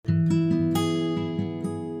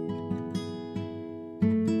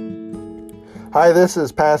Hi, this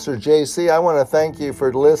is Pastor JC. I want to thank you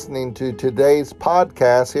for listening to today's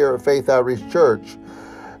podcast here at Faith Outreach Church.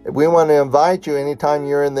 We want to invite you anytime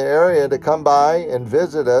you're in the area to come by and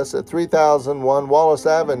visit us at 3001 Wallace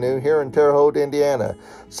Avenue here in Terre Haute, Indiana.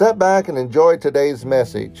 Sit back and enjoy today's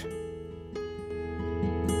message.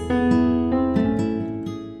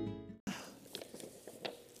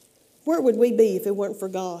 Where would we be if it weren't for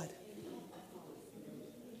God?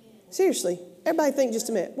 Seriously, everybody think just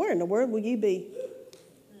a minute. Where in the world would you be?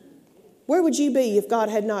 Where would you be if God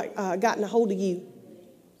had not gotten a hold of you?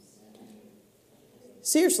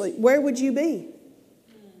 Seriously, where would you be?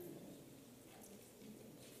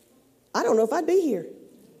 I don't know if I'd be here.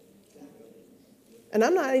 And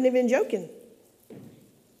I'm not even joking.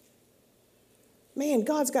 Man,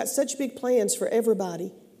 God's got such big plans for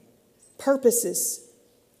everybody. Purposes.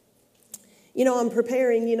 You know, I'm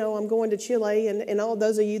preparing, I'm going to Chile, and all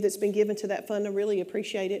those of you that's been given to that fund, I really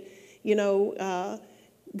appreciate it.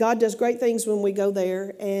 God does great things when we go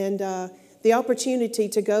there, and the opportunity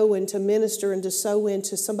to go and to minister and to sow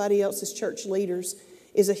into somebody else's church leaders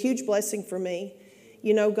is a huge blessing for me.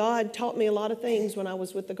 God taught me a lot of things when I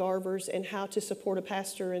was with the Garvers and how to support a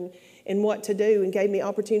pastor and what to do, and gave me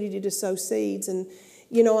opportunity to sow seeds. And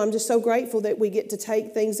I'm just so grateful that we get to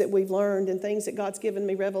take things that we've learned and things that God's given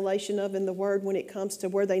me revelation of in the Word when it comes to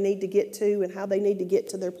where they need to get to and how they need to get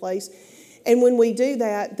to their place. And when we do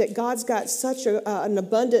that God's got such an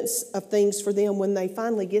abundance of things for them when they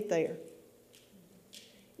finally get there.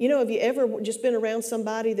 Have you ever just been around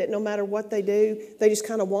somebody that no matter what they do, they just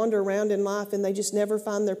kind of wander around in life and they just never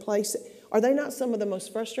find their place? Are they not some of the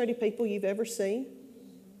most frustrated people you've ever seen?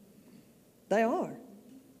 They are.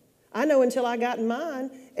 I know until I got in mine,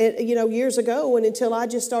 years ago, and until I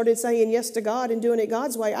just started saying yes to God and doing it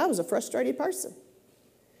God's way, I was a frustrated person.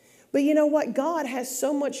 But you know what? God has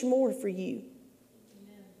so much more for you.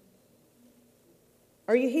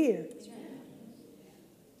 Are you here?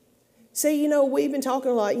 See, we've been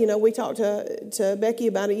talking a lot. We talked to Becky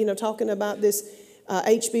about it, talking about this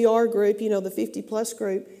HBR group, the 50-plus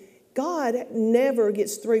group. God never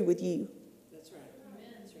gets through with you.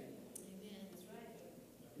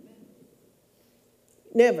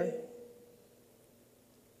 Never.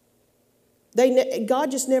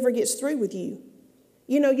 God just never gets through with you.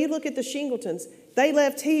 You look at the Shingletons. They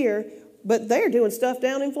left here, but they're doing stuff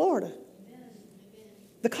down in Florida.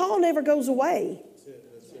 The call never goes away.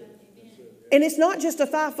 And it's not just a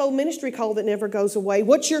fivefold ministry call that never goes away.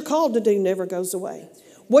 What you're called to do never goes away.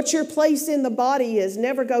 What your place in the body is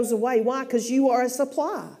never goes away. Why? Because you are a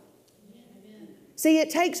supply. See, it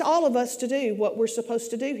takes all of us to do what we're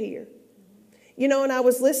supposed to do here. And I've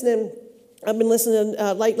been listening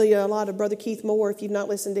lately a lot of Brother Keith Moore. If you've not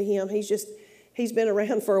listened to him, he's been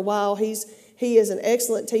around for a while. He is an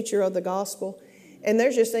excellent teacher of the gospel. And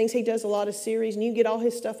there's just things, he does a lot of series, and you can get all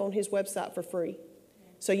his stuff on his website for free.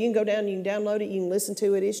 So you can go down and you can download it, you can listen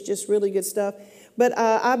to it. It's just really good stuff. But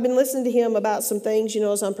I've been listening to him about some things,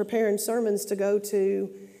 as I'm preparing sermons to go to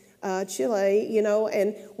Chile,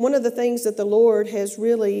 and one of the things that the Lord has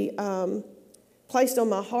really placed on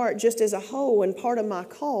my heart just as a whole and part of my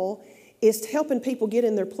call is helping people get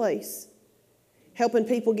in their place, helping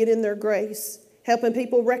people get in their grace, helping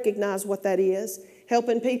people recognize what that is,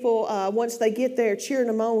 helping people, once they get there, cheering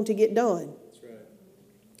them on to get done. That's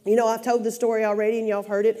right. I've told the story already and y'all have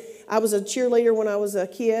heard it. I was a cheerleader when I was a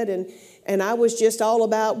kid, and I was just all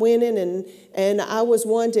about winning, and I was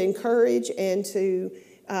one to encourage and to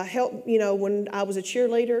help. When I was a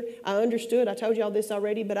cheerleader, I understood. I told y'all this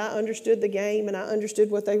already, but I understood the game and I understood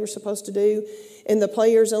what they were supposed to do and the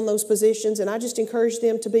players on those positions, and I just encouraged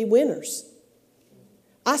them to be winners.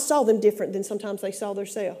 I saw them different than sometimes they saw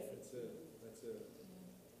themselves. That's it.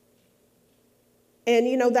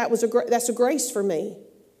 And that's a grace for me.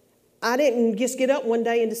 I didn't just get up one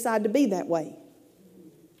day and decide to be that way.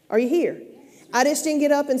 Are you here? I just didn't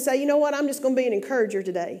get up and say, I'm just going to be an encourager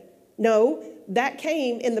today. No, that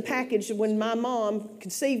came in the package when my mom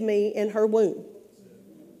conceived me in her womb.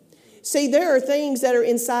 See, there are things that are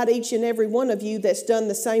inside each and every one of you that's done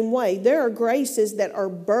the same way. There are graces that are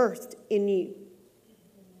birthed in you.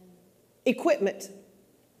 Equipment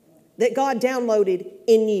that God downloaded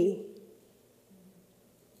in you.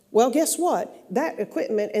 Well, guess what? That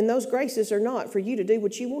equipment and those graces are not for you to do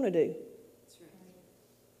what you want to do.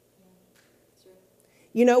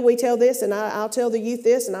 We tell this, and I'll tell the youth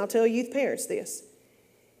this, and I'll tell youth parents this.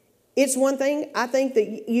 It's one thing, I think,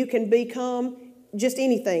 that you can become just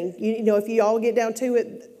anything. If you all get down to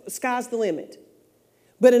it, sky's the limit.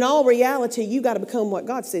 But in all reality, you got to become what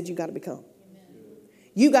God said you got to become. Amen.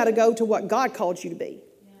 You got to go to what God called you to be.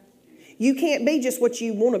 Yeah. You can't be just what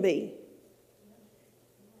you want to be.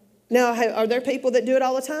 Now, are there people that do it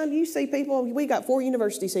all the time? You see people, we got 4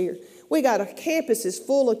 universities here. We got campuses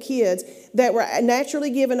full of kids that were naturally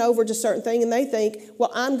given over to certain things, and they think, well,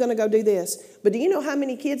 I'm going to go do this. But do you know how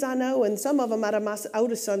many kids I know, and some of them out of my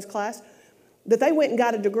oldest son's class, that they went and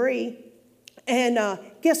got a degree, and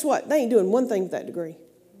guess what? They ain't doing one thing with that degree.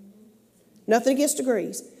 Nothing against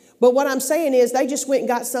degrees. But what I'm saying is they just went and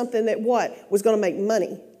got something that what? Was going to make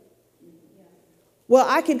money. Well,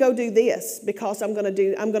 I could go do this because I'm going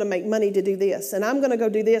to make money to do this. And I'm going to go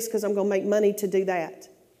do this because I'm going to make money to do that.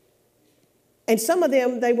 And some of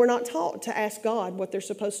them, they were not taught to ask God what they're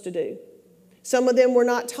supposed to do. Some of them were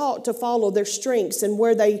not taught to follow their strengths and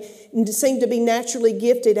where they seemed to be naturally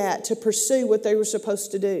gifted at to pursue what they were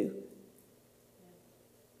supposed to do.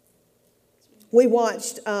 We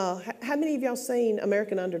watched, how many of y'all seen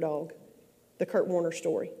American Underdog, the Kurt Warner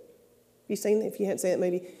story? You seen it? If you hadn't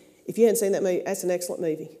seen that movie, that's an excellent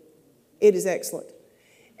movie. It is excellent.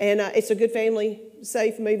 And it's a good family,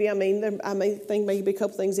 safe movie. I mean, I may think maybe a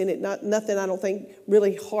couple things in it. Nothing, I don't think,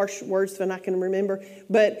 really harsh words than I can remember.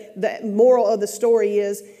 But the moral of the story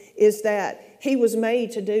is that he was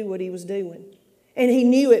made to do what he was doing. And he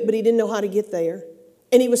knew it, but he didn't know how to get there.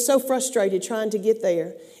 And he was so frustrated trying to get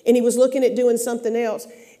there. And he was looking at doing something else.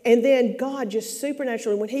 And then God just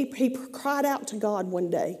supernaturally, when he cried out to God one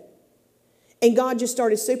day, and God just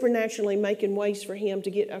started supernaturally making ways for him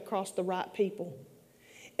to get across the right people.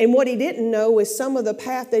 And what he didn't know is some of the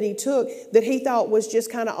path that he took that he thought was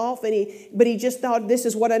just kind of off, but he just thought, this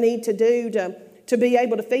is what I need to do to be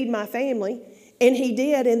able to feed my family. And he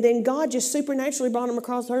did, and then God just supernaturally brought him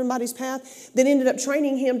across somebody's path that ended up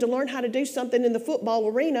training him to learn how to do something in the football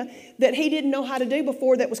arena that he didn't know how to do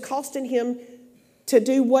before that was costing him to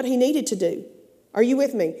do what he needed to do. Are you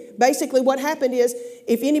with me? Basically what happened is,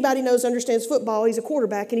 if anybody understands football, he's a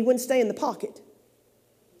quarterback and he wouldn't stay in the pocket.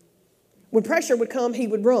 When pressure would come, he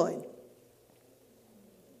would run.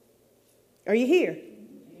 Are you here?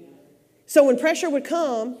 So when pressure would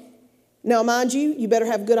come, now mind you better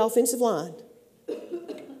have a good offensive line.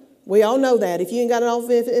 We all know that. If you ain't got an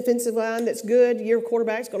offensive line that's good, your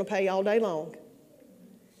quarterback's going to pay all day long.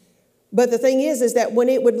 But the thing is that when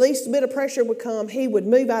it would least a bit of pressure would come, he would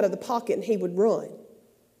move out of the pocket and he would run.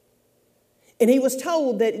 And he was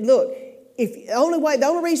told that, look, the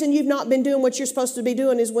only reason you've not been doing what you're supposed to be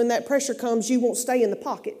doing is when that pressure comes, you won't stay in the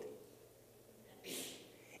pocket.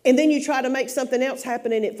 And then you try to make something else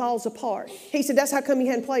happen and it falls apart. He said, that's how come he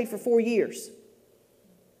hadn't played for 4 years.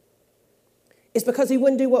 It's because he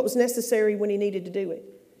wouldn't do what was necessary when he needed to do it.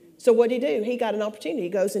 So what did he do? He got an opportunity. He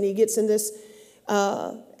goes and he gets in this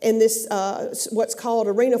what's called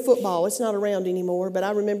arena football. It's not around anymore, but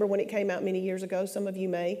I remember when it came out many years ago. Some of you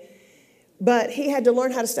may. But he had to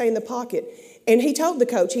learn how to stay in the pocket. And he told the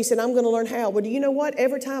coach, he said, I'm going to learn how. Well, do you know what?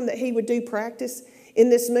 Every time that he would do practice in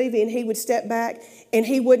this movie and he would step back and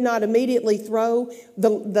he would not immediately throw,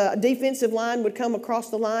 the defensive line would come across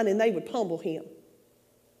the line and they would pummel him.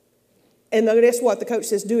 And guess what? The coach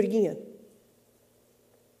says, do it again.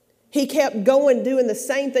 He kept going, doing the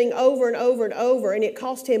same thing over and over and over, and it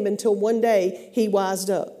cost him until one day he wised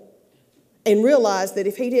up and realized that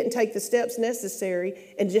if he didn't take the steps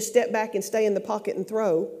necessary and just step back and stay in the pocket and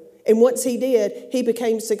throw, and once he did, he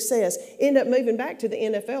became a success. Ended up moving back to the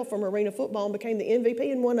NFL from arena football and became the MVP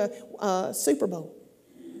and won a Super Bowl.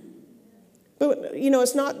 But, you know,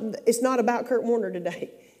 it's not about Kurt Warner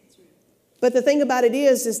today. But the thing about it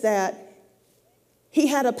is that he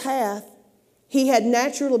had a path. He had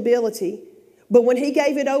natural ability, but when he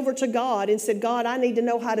gave it over to God and said, God, I need to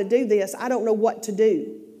know how to do this. I don't know what to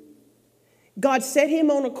do. God set him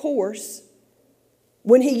on a course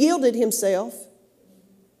when he yielded himself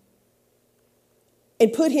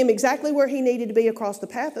and put him exactly where he needed to be across the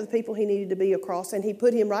path of the people he needed to be across, and he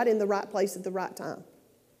put him right in the right place at the right time.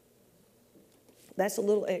 That's a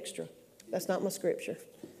little extra. That's not my scripture.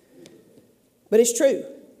 But it's true.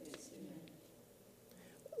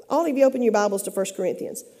 All of you open your Bibles to 1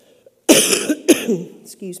 Corinthians.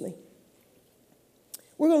 Excuse me.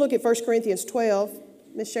 We're going to look at 1 Corinthians 12.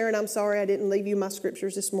 Miss Sharon, I'm sorry I didn't leave you my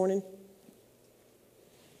scriptures this morning.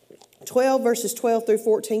 12 verses 12 through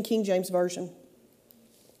 14, King James Version.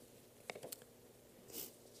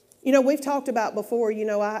 You know, we've talked about before, you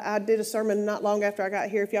know, I did a sermon not long after I got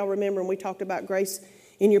here, if y'all remember, and we talked about grace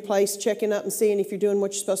in your place, checking up and seeing if you're doing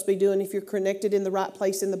what you're supposed to be doing, if you're connected in the right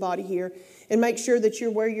place in the body here, and make sure that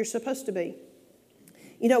you're where you're supposed to be.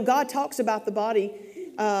 You know, God talks about the body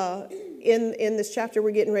in this chapter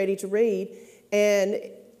we're getting ready to read, and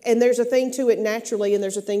there's a thing to it naturally and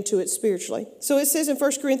there's a thing to it spiritually. So it says in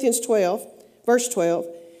 1 Corinthians 12, verse 12,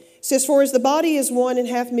 it says, for as the body is one and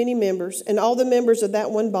hath many members, and all the members of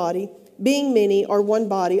that one body, being many, are one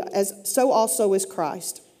body, as so also is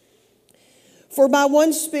Christ. For by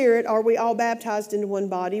one Spirit are we all baptized into one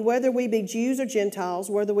body, whether we be Jews or Gentiles,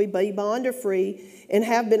 whether we be bond or free, and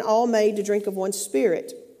have been all made to drink of one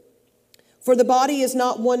Spirit. For the body is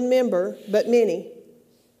not one member, but many.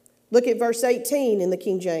 Look at verse 18 in the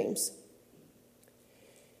King James.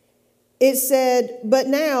 It said, but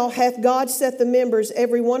now hath God set the members,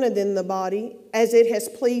 every one of them in the body, as it has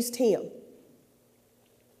pleased him.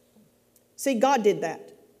 See, God did that.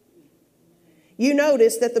 You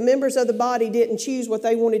notice that the members of the body didn't choose what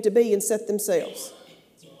they wanted to be and set themselves.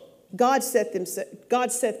 God set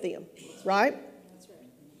them, right?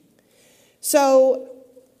 So,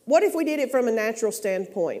 what if we did it from a natural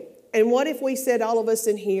standpoint? And what if we said, all of us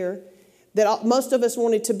in here, that most of us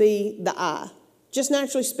wanted to be the eye? Just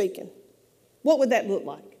naturally speaking. What would that look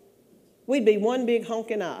like? We'd be one big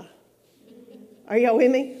honking eye. Are y'all with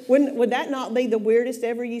me? Would that not be the weirdest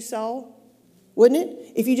ever you saw? Wouldn't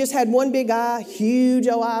it? If you just had one big eye, huge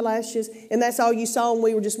old eyelashes, and that's all you saw, and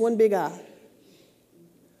we were just one big eye.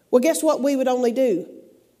 Well, guess what we would only do?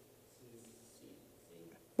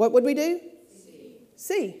 What would we do?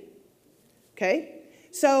 See. Okay?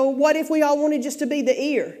 So what if we all wanted just to be the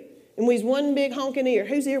ear? And we was one big honking ear.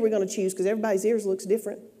 Whose ear are we going to choose? Because everybody's ears looks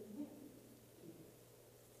different.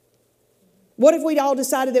 What if we all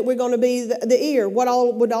decided that we're going to be the ear? What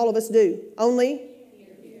all would all of us do? Only?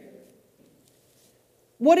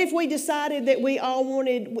 What if we decided that we all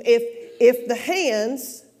wanted,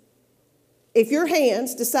 if your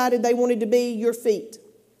hands decided they wanted to be your feet?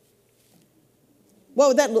 What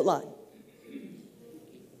would that look like?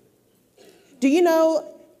 Do you know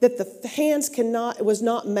that the hands was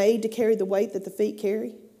not made to carry the weight that the feet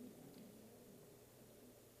carry?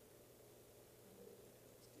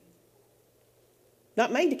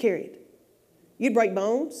 Not made to carry it. You'd break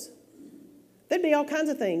bones. There'd be all kinds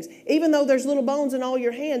of things. Even though there's little bones in all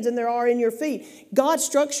your hands and there are in your feet, God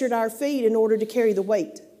structured our feet in order to carry the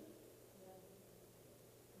weight.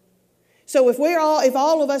 So if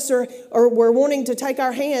all of us we're wanting to take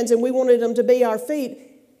our hands and we wanted them to be our feet,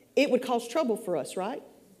 it would cause trouble for us, right?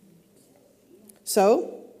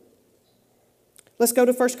 So, let's go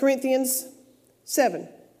to 1 Corinthians 7.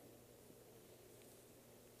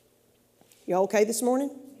 You all okay this morning?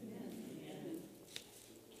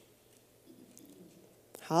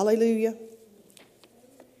 Hallelujah.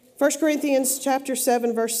 1 Corinthians chapter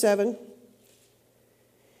 7, verse 7. It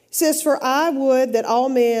says, for I would that all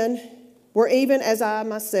men were even as I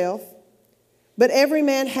myself, but every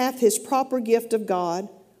man hath his proper gift of God,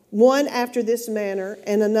 one after this manner,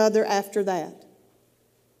 and another after that.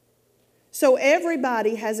 So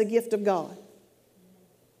everybody has a gift of God.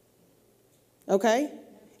 Okay?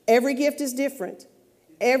 Every gift is different.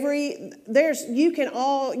 You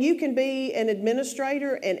can be an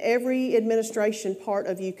administrator, and every administration part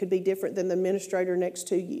of you could be different than the administrator next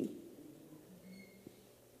to you.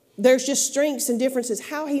 There's just strengths and differences.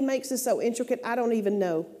 How he makes us so intricate, I don't even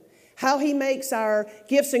know. How he makes our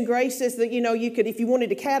gifts and graces that, you could, if you wanted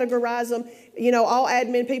to categorize them, all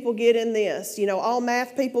admin people get in this, all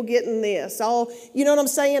math people get in this, you know what I'm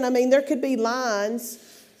saying? I mean, there could be lines.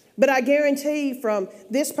 But I guarantee from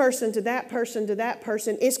this person to that person to that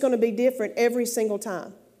person, it's going to be different every single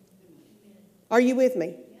time. Are you with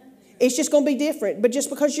me? It's just going to be different, but just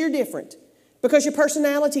because you're different, because your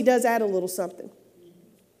personality does add a little something.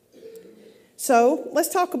 So let's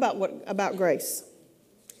talk about grace.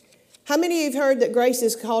 How many of you have heard that grace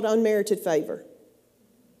is called unmerited favor?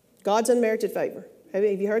 God's unmerited favor. Have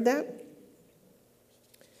you heard that?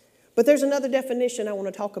 But there's another definition I want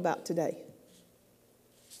to talk about today.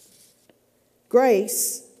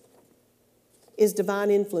 Grace is divine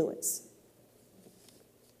influence.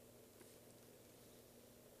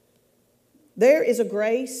 There is a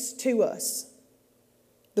grace to us.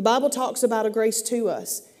 The Bible talks about a grace to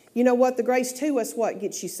us. You know what? The grace to us, what?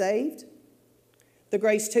 Gets you saved. The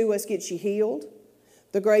grace to us gets you healed.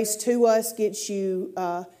 The grace to us gets you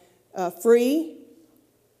free,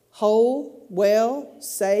 whole, well,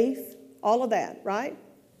 safe, all of that, right?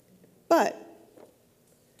 But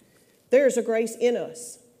there is a grace in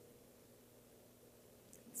us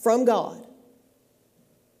from God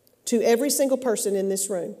to every single person in this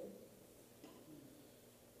room.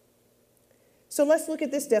 So let's look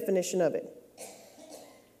at this definition of it.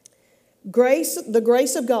 Grace, the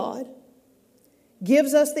grace of God,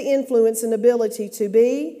 gives us the influence and ability to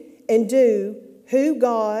be and do who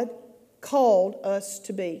God called us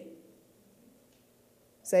to be.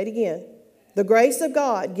 Say it again. The grace of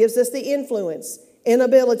God gives us the influence and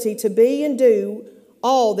ability to be and do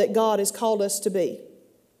all that God has called us to be.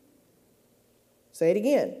 Say it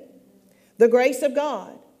again. The grace of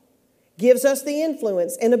God gives us the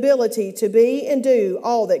influence and ability to be and do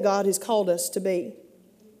all that God has called us to be.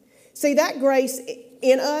 See, that grace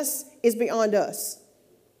in us is beyond us.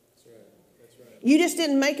 You just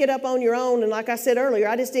didn't make it up on your own. And like I said earlier,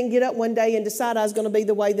 I just didn't get up one day and decide I was going to be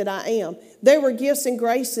the way that I am. There were gifts and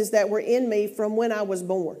graces that were in me from when I was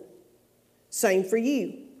born. Same for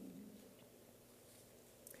you.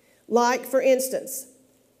 Like, for instance,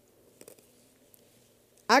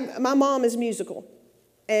 my mom is musical.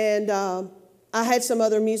 And I had some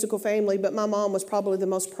other musical family, but my mom was probably the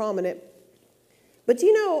most prominent. But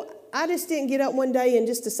you know, I just didn't get up one day and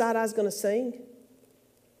just decide I was going to sing.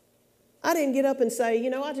 I didn't get up and say,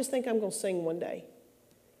 you know, I just think I'm going to sing one day.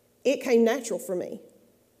 It came natural for me.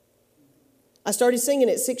 I started singing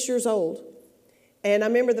at 6 years old. And I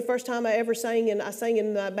remember the first time I ever sang, and I sang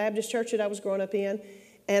in the Baptist church that I was growing up in.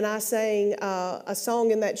 And I sang a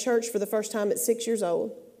song in that church for the first time at 6 years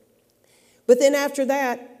old. But then after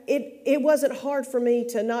that, it wasn't hard for me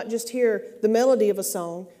to not just hear the melody of a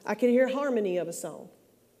song. I could hear harmony of a song.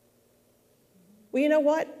 Well, you know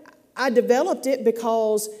what? I developed it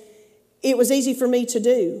because it was easy for me to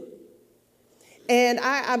do. And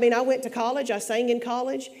I went to college. I sang in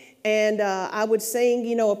college. And I would sing,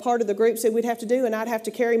 you know, a part of the groups that we'd have to do. And I'd have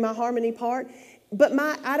to carry my harmony part. But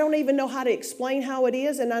I don't even know how to explain how it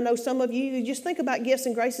is. And I know some of you just think about gifts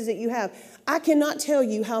and graces that you have. I cannot tell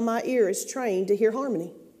you how my ear is trained to hear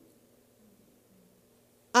harmony.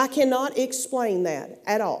 I cannot explain that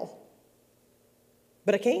at all.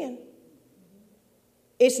 But I can.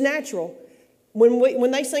 It's natural.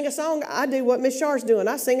 When they sing a song, I do what Miss Shar's doing.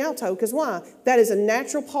 I sing alto. Because why? That is a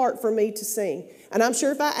natural part for me to sing. And I'm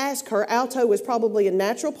sure if I ask her, alto is probably a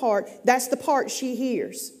natural part. That's the part she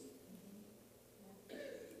hears.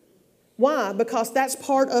 Why? Because that's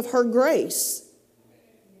part of her grace.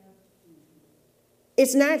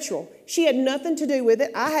 It's natural. She had nothing to do with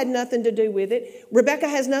it. I had nothing to do with it. Rebecca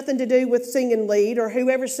has nothing to do with singing lead or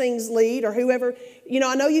whoever sings lead or whoever. You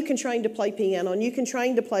know, I know you can train to play piano and you can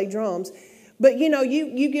train to play drums. But, you know,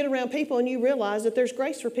 you get around people and you realize that there's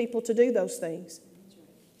grace for people to do those things.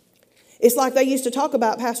 It's like they used to talk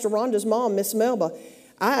about Pastor Rhonda's mom, Miss Melba.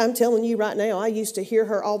 I'm telling you right now, I used to hear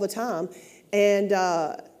her all the time. And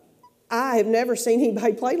I have never seen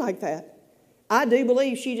anybody play like that. I do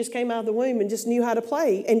believe she just came out of the womb and just knew how to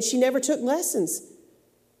play. And she never took lessons.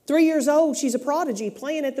 3 years old, she's a prodigy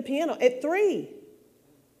playing at the piano at 3.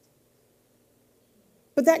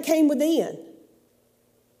 But that came within.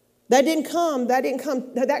 That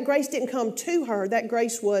grace didn't come to her. That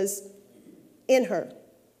grace was in her.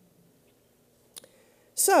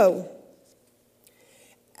 So,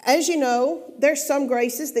 as you know, there's some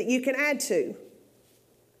graces that you can add to.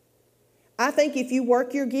 I think if you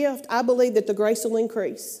work your gift, I believe that the grace will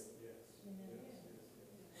increase.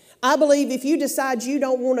 I believe if you decide you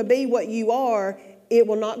don't want to be what you are, it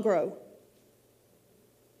will not grow.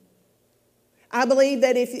 I believe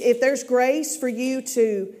that if there's grace for you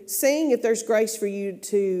to sing, if there's grace for you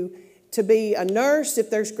to be a nurse, if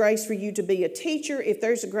there's grace for you to be a teacher, if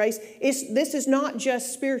there's a grace, this is not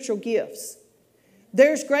just spiritual gifts.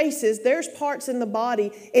 There's graces, there's parts in the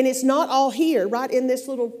body, and it's not all here, right in this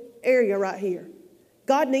little area right here.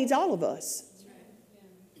 God needs all of us.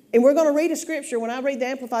 And we're going to read a scripture. When I read the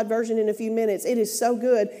Amplified Version in a few minutes, it is so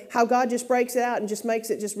good how God just breaks it out and just makes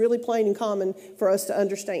it just really plain and common for us to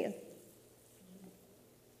understand.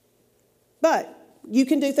 But you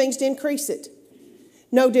can do things to increase it.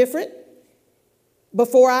 No different.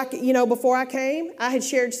 Before I came, I had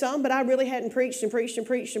shared some, but I really hadn't preached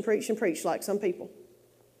like some people.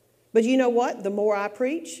 But you know what? The more I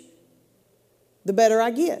preach, the better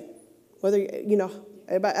I get. Whether, you know,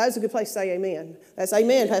 everybody, that's a good place to say amen. That's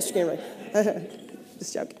amen, Pastor Kenley.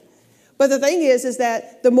 Just joking. But the thing is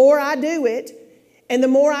that the more I do it, and the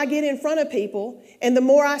more I get in front of people, and the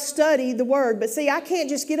more I study the Word. But see, I can't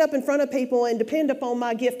just get up in front of people and depend upon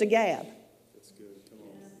my gift of gab. That's good.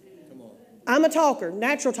 Come on. I'm a talker,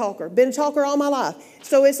 natural talker. Been a talker all my life.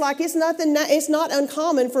 So it's like it's not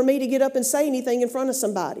uncommon for me to get up and say anything in front of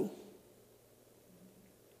somebody.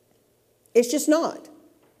 It's just not.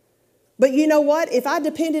 But you know what? If I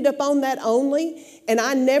depended upon that only, and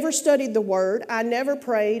I never studied the Word, I never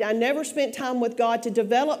prayed, I never spent time with God to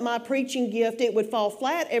develop my preaching gift, it would fall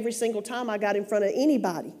flat every single time I got in front of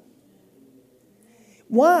anybody.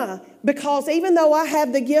 Why? Because even though I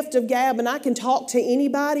have the gift of gab and I can talk to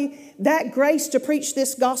anybody, that grace to preach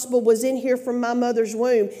this gospel was in here from my mother's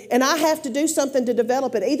womb. And I have to do something to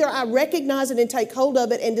develop it. Either I recognize it and take hold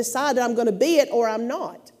of it and decide that I'm going to be it or I'm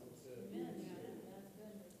not.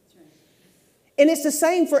 And it's the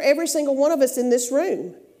same for every single one of us in this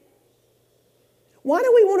room. Why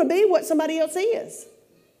do we want to be what somebody else is?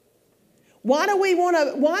 Why do we want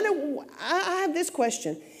to, I have this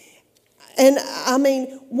question. And I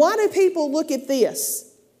mean, why do people look at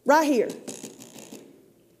this right here?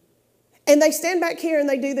 And they stand back here and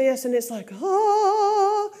they do this and it's like,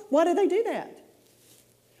 oh, why do they do that?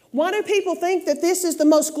 Why do people think that this is the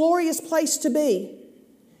most glorious place to be?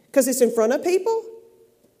 Because it's in front of people?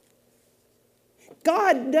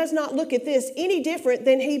 God does not look at this any different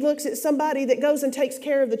than he looks at somebody that goes and takes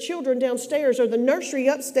care of the children downstairs or the nursery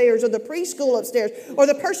upstairs or the preschool upstairs or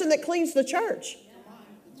the person that cleans the church.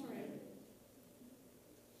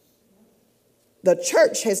 The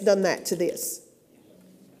church has done that to this.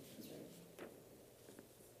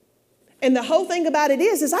 And the whole thing about it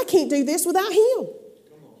is I can't do this without him.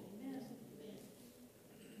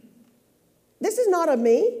 This is not of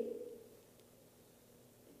me.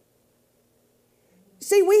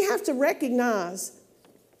 See, we have to recognize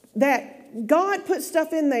that God put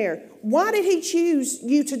stuff in there. Why did he choose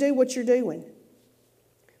you to do what you're doing?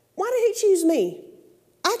 Why did he choose me?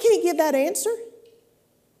 I can't give that answer.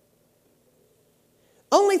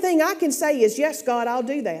 Only thing I can say is, yes, God, I'll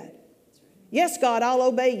do that. Yes, God, I'll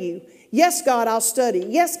obey you. Yes, God, I'll study.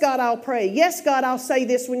 Yes, God, I'll pray. Yes, God, I'll say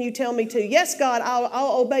this when you tell me to. Yes, God,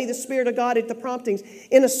 I'll obey the Spirit of God at the promptings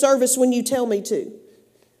in a service when you tell me to.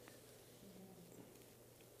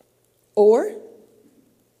 Or,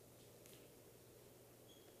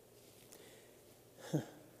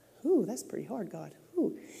 ooh, that's pretty hard, God.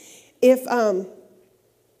 Ooh.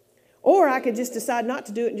 Or I could just decide not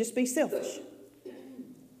to do it and just be selfish.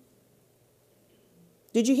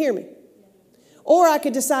 Did you hear me? Or I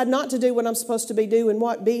could decide not to do what I'm supposed to be doing,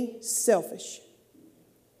 what? Be selfish.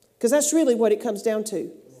 Because that's really what it comes down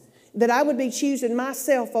to. That I would be choosing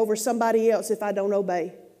myself over somebody else if I don't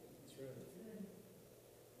obey.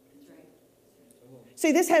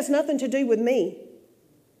 See, this has nothing to do with me.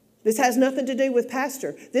 This has nothing to do with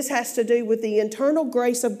pastor. This has to do with the internal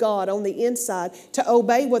grace of God on the inside to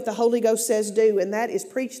obey what the Holy Ghost says do, and that is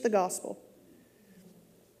preach the gospel.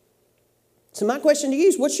 So my question to you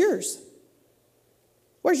is, what's yours?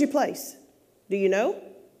 Where's your place? Do you know?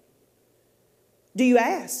 Do you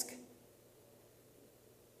ask?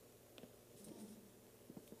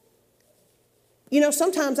 You know,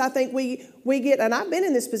 sometimes I think we get, and I've been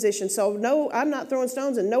in this position, so no, I'm not throwing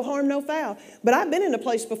stones and no harm, no foul. But I've been in a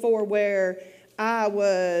place before where I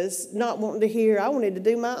was not wanting to hear, I wanted to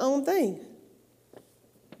do my own thing.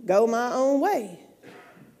 Go my own way.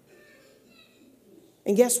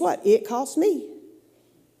 And guess what? It cost me.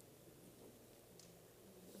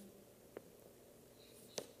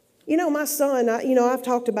 You know, my son, I've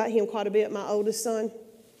talked about him quite a bit, my oldest son.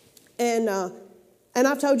 And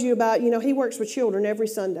I've told you about, he works with children every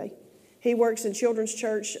Sunday. He works in children's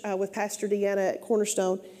church with Pastor Deanna at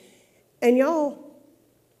Cornerstone. And y'all,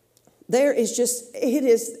 there is just, it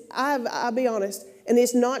is, I'll be honest, and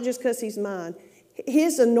it's not just because he's mine.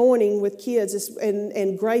 His anointing with kids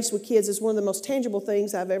and grace with kids is one of the most tangible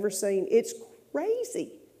things I've ever seen. It's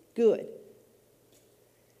crazy good.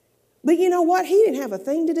 But you know what? He didn't have a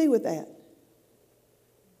thing to do with that.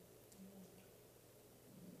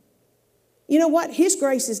 You know what? His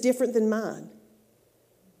grace is different than mine.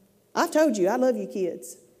 I've told you, I love you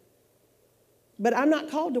kids. But I'm not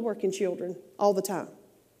called to work in children all the time.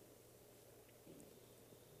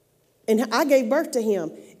 And I gave birth to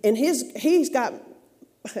him. And he's got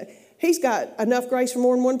enough grace for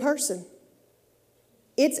more than one person.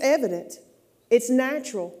 It's evident. It's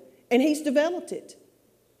natural. And he's developed it.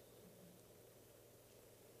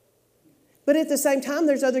 But at the same time,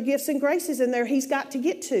 there's other gifts and graces in there he's got to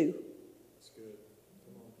get to. That's good.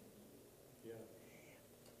 Come on. Yeah.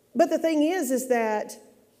 But the thing is that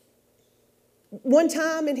one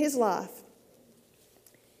time in his life,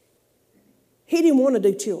 he didn't want to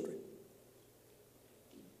do children.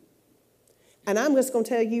 And I'm just going to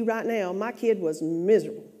tell you right now, my kid was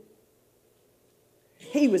miserable.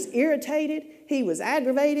 He was irritated. He was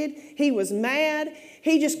aggravated. He was mad.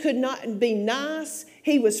 He just could not be nice.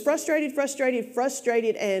 He was frustrated.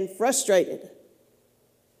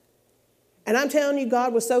 And I'm telling you,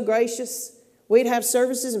 God was so gracious. We'd have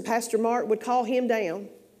services and Pastor Mark would call him down.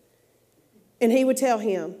 And he would tell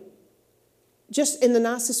him, just in the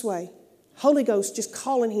nicest way, Holy Ghost just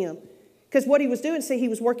calling him. Because what he was doing, he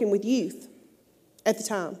was working with youth at the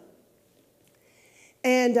time.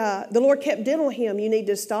 And the Lord kept telling him, you need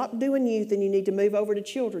to stop doing youth and you need to move over to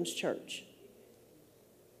children's church.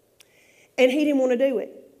 And he didn't want to do it.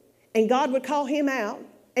 And God would call him out,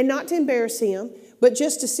 and not to embarrass him, but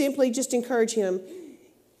just to simply just encourage him.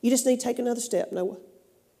 You just need to take another step, Noah.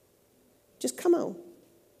 Just come on.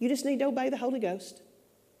 You just need to obey the Holy Ghost.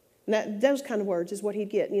 And those kind of words is what he'd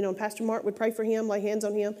get. And Pastor Mark would pray for him, lay hands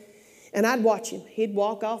on him. And I'd watch him. He'd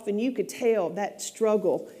walk off, and you could tell that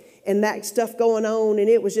struggle and that stuff going on, and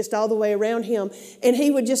it was just all the way around him. And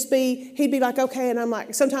he would just be, he'd be like, okay, and I'm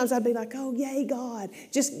like, sometimes I'd be like, oh, yay, God,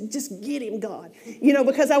 just get him, God. You know,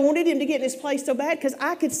 because I wanted him to get in his place so bad because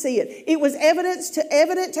I could see it. It was evident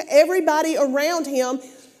to everybody around him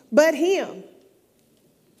but him.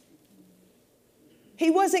 He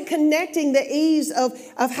wasn't connecting the ease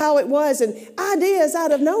of how it was and ideas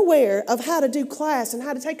out of nowhere of how to do class and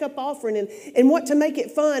how to take up offering and what to make it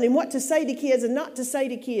fun and what to say to kids and not to say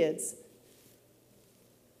to kids.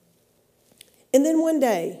 And then one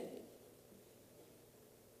day,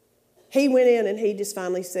 he went in and he just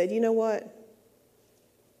finally said, you know what?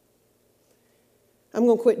 I'm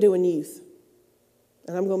going to quit doing youth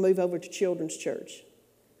and I'm going to move over to children's church.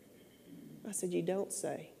 I said, you don't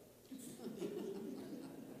say.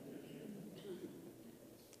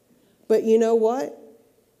 But you know what?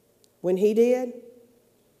 When he did,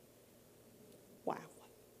 wow.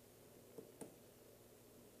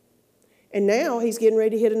 And now he's getting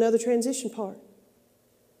ready to hit another transition part.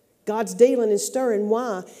 God's dealing and stirring.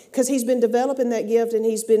 Why? Because he's been developing that gift and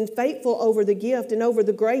he's been faithful over the gift and over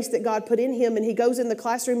the grace that God put in him. And he goes in the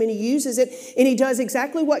classroom and he uses it and he does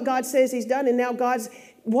exactly what God says he's done. And now God's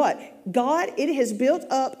what? God, it has built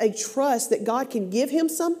up a trust that God can give him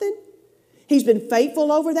something. He's been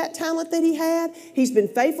faithful over that talent that he had. He's been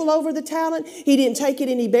faithful over the talent. He didn't take it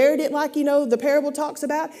and he buried it like, the parable talks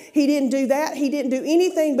about. He didn't do that. He didn't do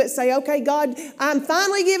anything but say, okay, God, I'm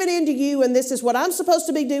finally giving in to you and this is what I'm supposed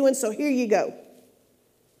to be doing, so here you go.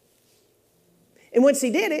 And once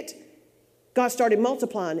he did it, God started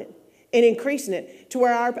multiplying it and increasing it to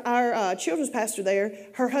where our children's pastor there,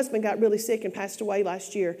 her husband got really sick and passed away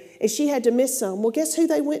last year. And she had to miss some. Well, guess who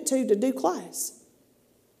they went to do class?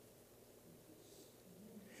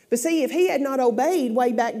 But see, if he had not obeyed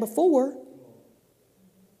way back before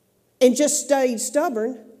and just stayed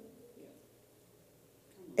stubborn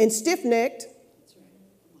and stiff-necked,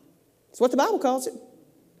 that's what the Bible calls it.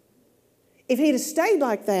 If he'd have stayed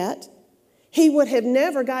like that, he would have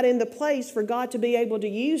never got in the place for God to be able to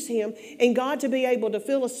use him and God to be able to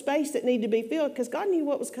fill a space that needed to be filled because God knew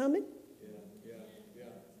what was coming.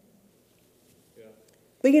 Yeah.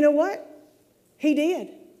 But you know what? He did.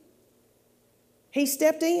 He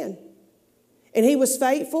stepped in and he was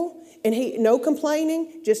faithful and he no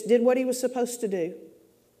complaining, just did what he was supposed to do.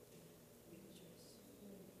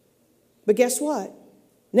 But guess what?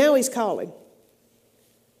 Now he's calling.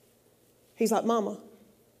 He's like, Mama.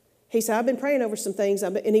 He said, I've been praying over some things.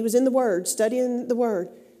 And he was in the Word, studying the Word.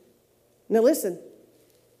 Now listen,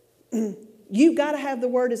 you've got to have the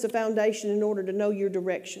Word as a foundation in order to know your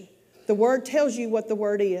direction. The Word tells you what the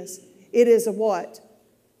Word is. It is a what?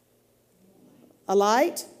 A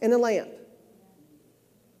light and a lamp.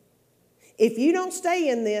 If you don't stay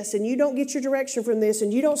in this and you don't get your direction from this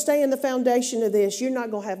and you don't stay in the foundation of this, you're not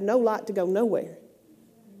going to have no light to go nowhere.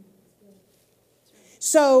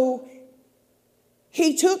 So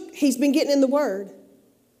he's been getting in the Word.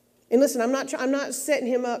 And listen, I'm not setting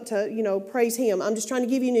him up to, praise him. I'm just trying to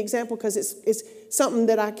give you an example because it's something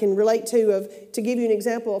that I can relate to give you an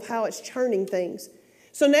example of how it's churning things.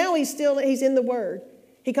 So now he's in the Word.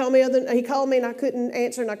 He called me and I couldn't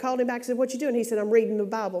answer, and I called him back and said, what you doing? He said, I'm reading the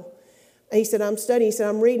Bible. And he said, I'm studying. He said,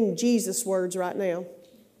 I'm reading Jesus' words right now.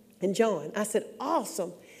 And John. I said,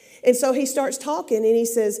 awesome. And so he starts talking and he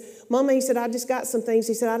says, Mama, he said, I just got some things.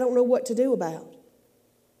 He said, I don't know what to do about.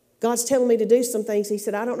 God's telling me to do some things. He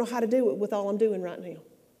said, I don't know how to do it with all I'm doing right now.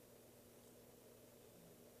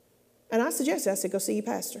 And I suggested, I said, go see your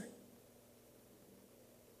pastor.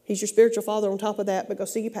 He's your spiritual father on top of that, but go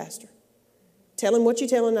see your pastor. Tell him what you're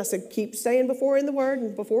telling. I said, keep staying before in the Word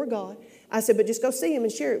and before God. I said, but just go see him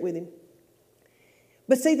and share it with him.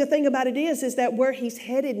 But see, the thing about it is that where he's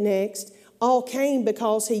headed next all came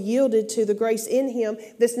because he yielded to the grace in him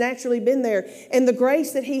that's naturally been there. And the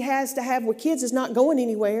grace that he has to have with kids is not going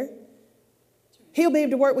anywhere. He'll be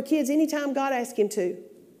able to work with kids anytime God asks him to.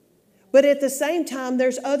 But at the same time,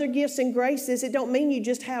 there's other gifts and graces. It don't mean you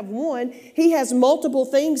just have one. He has multiple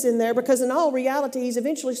things in there because in all reality, he's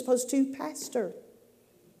eventually supposed to pastor.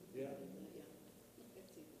 Yeah.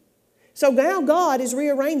 So now God is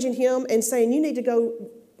rearranging him and saying, you need to go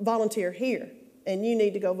volunteer here and you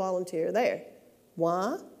need to go volunteer there.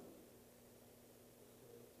 Why?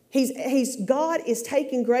 God is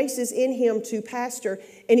taking graces in him to pastor,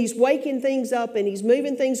 and he's waking things up and he's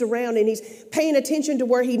moving things around and he's paying attention to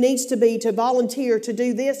where he needs to be to volunteer, to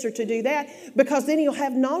do this or to do that, because then he'll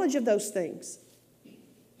have knowledge of those things.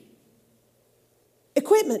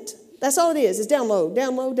 Equipment. That's all it is. It's download,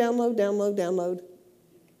 download, download, download, download.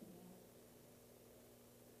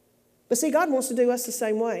 But see, God wants to do us the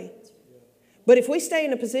same way. But if we stay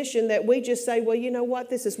in a position that we just say, well, you know what,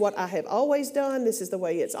 this is what I have always done, this is the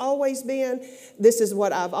way it's always been, this is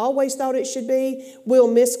what I've always thought it should be,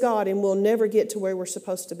 we'll miss God and we'll never get to where we're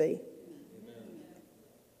supposed to be. Amen.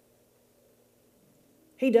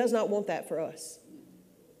 He does not want that for us.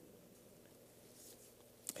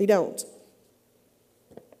 He don't.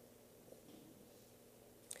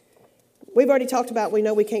 We've already talked about, we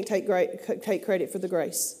know we can't take credit for the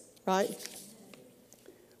grace, right?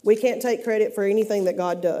 We can't take credit for anything that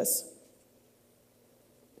God does.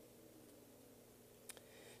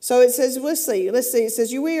 So it says, let's see. It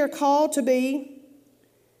says, we are called to be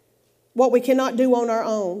what we cannot do on our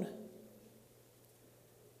own.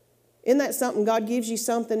 Isn't that something? God gives you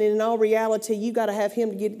something, and in all reality, you got to have Him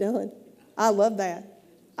to get it done. I love that.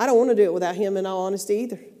 I don't want to do it without Him, in all honesty,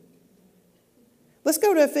 either. Let's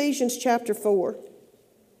go to Ephesians chapter 4.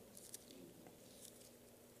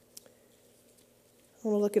 I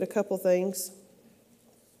want to look at a couple things.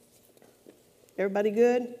 Everybody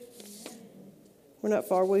good? We're not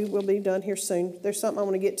far. We will be done here soon. There's something I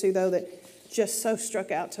want to get to, though, that just so struck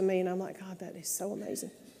out to me, and I'm like, God, that is so amazing.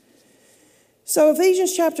 So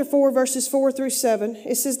Ephesians chapter 4, verses 4 through 7,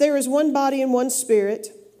 it says, there is one body and one Spirit,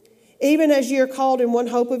 even as ye are called in one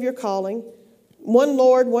hope of your calling, one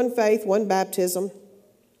Lord, one faith, one baptism,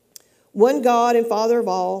 one God and Father of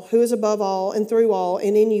all, who is above all and through all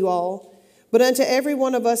and in you all. But unto every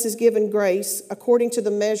one of us is given grace according to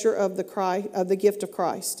the measure of the gift of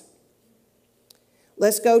Christ.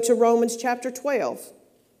 Let's go to Romans chapter 12.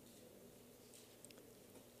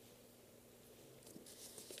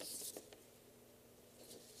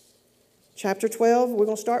 Chapter 12, we're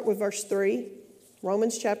going to start with verse 3.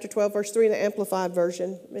 Romans chapter 12, verse 3 in the Amplified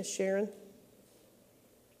Version. Miss Sharon.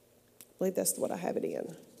 I believe that's what I have it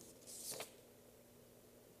in.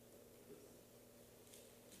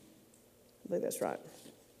 I believe that's right.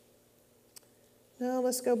 Now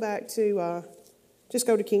let's go back to, just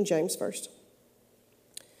go to King James first.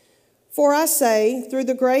 For I say, through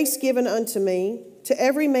the grace given unto me, to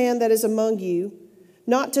every man that is among you,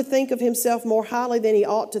 not to think of himself more highly than he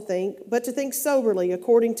ought to think, but to think soberly,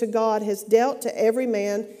 according to God has dealt to every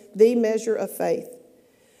man the measure of faith.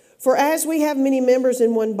 For as we have many members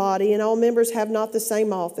in one body, and all members have not the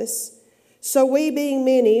same office, so we being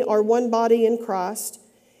many are one body in Christ,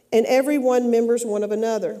 and every one members one of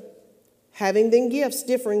another, having then gifts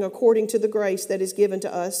differing according to the grace that is given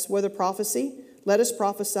to us, whether prophecy, let us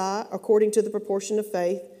prophesy according to the proportion of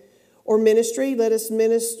faith, or ministry, let us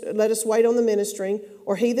wait on the ministering,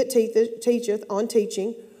 or he that teacheth on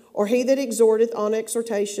teaching, or he that exhorteth on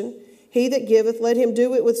exhortation, he that giveth, let him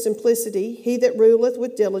do it with simplicity, he that ruleth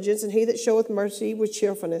with diligence, and he that showeth mercy with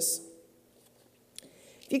cheerfulness.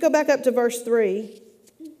 If you go back up to verse 3,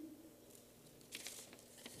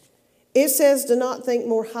 it says, do not think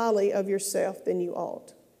more highly of yourself than you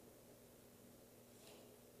ought.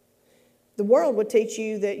 The world would teach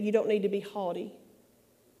you that you don't need to be haughty.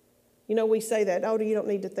 You know, we say that, you don't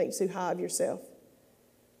need to think too high of yourself.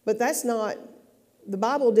 But that's not, the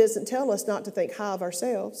Bible doesn't tell us not to think high of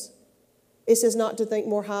ourselves. It says not to think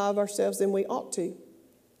more high of ourselves than we ought to.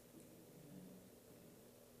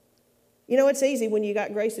 You know, it's easy when you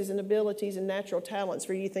got graces and abilities and natural talents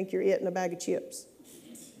for you to think you're it in a bag of chips.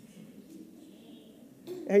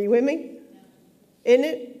 Are you with me? Isn't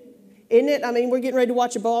it? Isn't it? I mean, we're getting ready to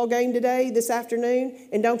watch a ball game today, this afternoon,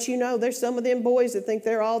 and don't you know, there's some of them boys that think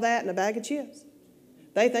they're all that in a bag of chips.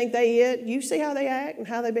 They think they it. You see how they act and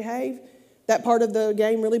how they behave? That part of the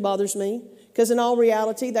game really bothers me, because in all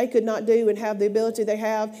reality, they could not do and have the ability they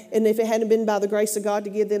have, and if it hadn't been by the grace of God to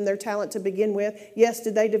give them their talent to begin with, yes,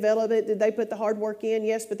 did they develop it? Did they put the hard work in?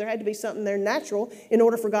 Yes, but there had to be something there natural in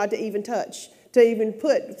order for God to even touch, to even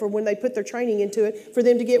put, for when they put their training into it, for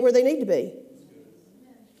them to get where they need to be.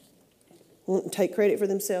 Won't take credit for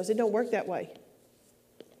themselves. It don't work that way.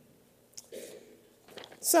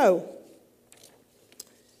 So,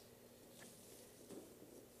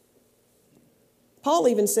 Paul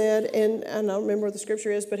even said, and I don't remember what the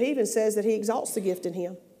scripture is, but he even says that he exalts the gift in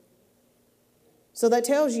him. So that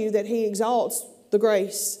tells you that he exalts the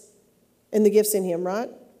grace and the gifts in him, right?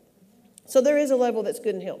 So there is a level that's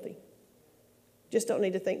good and healthy. Just don't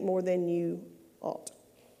need to think more than you ought.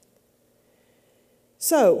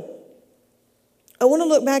 So, I want to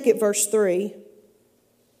look back at verse 3.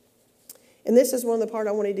 And this is one of the part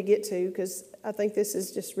I wanted to get to because I think this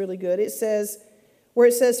is just really good. It says, where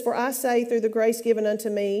it says, for I say through the grace given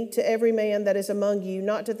unto me to every man that is among you,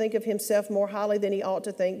 not to think of himself more highly than he ought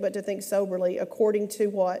to think, but to think soberly, according to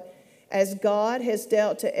what? As God has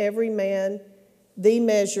dealt to every man the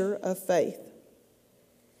measure of faith.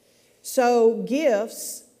 So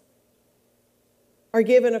gifts are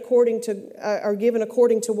given according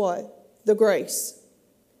to what? The grace.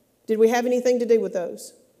 Did we have anything to do with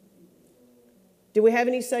those? Did we have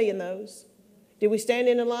any say in those? Did we stand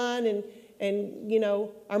in a line and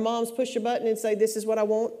our moms push a button and say, this is what I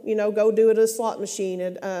want, go do it at a slot machine,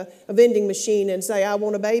 at a vending machine, and say, I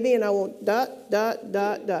want a baby and I want ...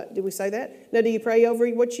 Did we say that? Now, do you pray over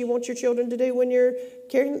what you want your children to do when you're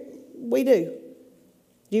caring? We do.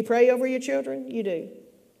 Do you pray over your children? You do.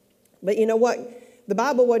 But you know what? The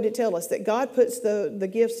Bible, what did it tell us? That God puts the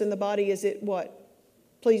gifts in the body as it what?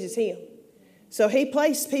 Pleases Him. So He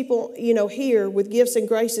placed people, here with gifts and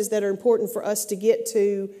graces that are important for us to get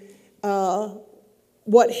to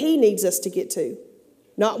what He needs us to get to.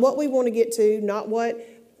 Not what we want to get to, not what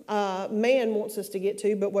man wants us to get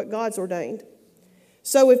to, but what God's ordained.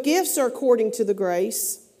 So if gifts are according to the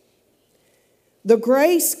grace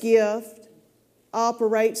gift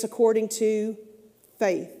operates according to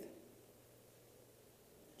faith.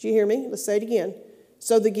 Did you hear me? Let's say it again.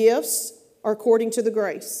 So the gifts are according to the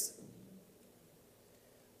grace.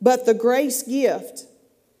 But the grace gift,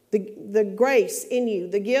 the grace in you,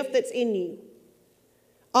 the gift that's in you,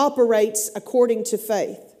 operates according to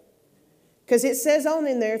faith. Because it says on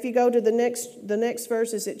in there, if you go to the next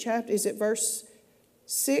verse, is it verse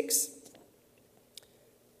 6?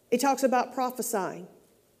 It talks about prophesying.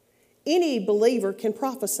 Any believer can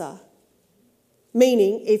prophesy.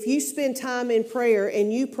 Meaning, if you spend time in prayer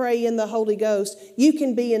and you pray in the Holy Ghost, you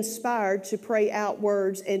can be inspired to pray out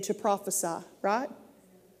words and to prophesy, right?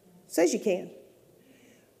 It says you can.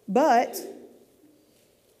 But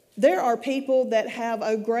there are people that have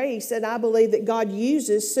a grace, and I believe that God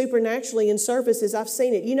uses supernaturally in services. I've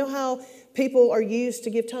seen it. You know how people are used to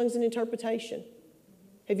give tongues and interpretation?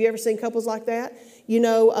 Have you ever seen couples like that?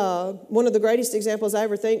 One of the greatest examples I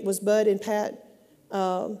ever think was Bud and Pat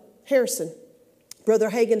Harrison.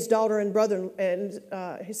 Brother Hagin's daughter and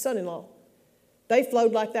his son-in-law. They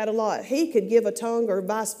flowed like that a lot. He could give a tongue or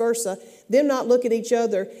vice versa, them not look at each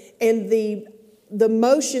other, and the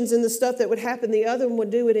motions and the stuff that would happen, the other one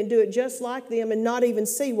would do it and do it just like them and not even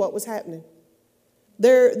see what was happening.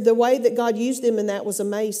 The way that God used them in that was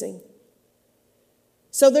amazing.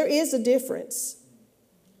 So there is a difference.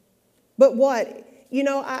 But what?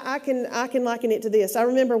 I can liken it to this. I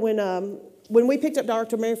remember when we picked up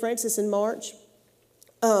Dr. Mary Frances in March,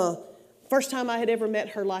 first time I had ever met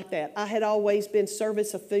her like that. I had always been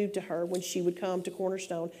service of food to her when she would come to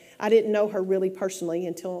Cornerstone. I didn't know her really personally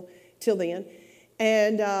until then.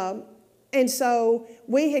 And so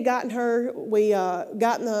we had gotten her, we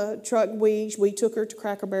got in the truck, we took her to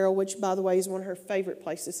Cracker Barrel, which, by the way, is one of her favorite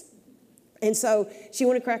places. And so she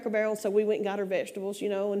wanted Cracker Barrel, so we went and got her vegetables,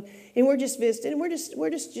 and we're just visiting, and we're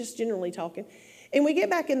just generally talking. And we get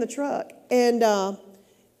back in the truck, and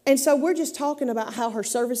so we're just talking about how her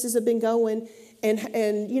services have been going. And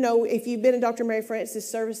if you've been in Dr. Mary Frances'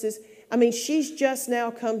 services, she's just now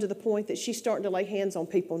come to the point that she's starting to lay hands on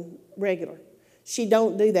people regular. She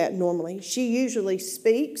don't do that normally. She usually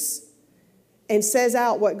speaks and says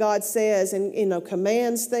out what God says and,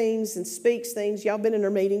 commands things and speaks things. Y'all been in her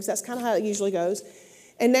meetings. That's kind of how it usually goes.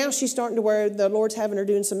 And now she's starting to where the Lord's having her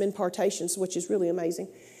doing some impartations, which is really amazing.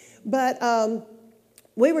 But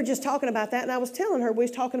we were just talking about that, and I was telling her, we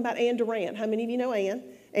was talking about Ann Durant. How many of you know Ann?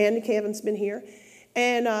 Ann and Kevin's been here.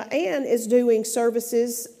 And Ann is doing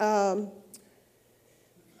services,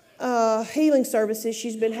 healing services.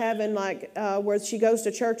 She's been having where she goes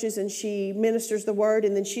to churches and she ministers the word,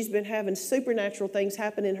 and then she's been having supernatural things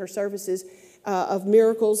happen in her services of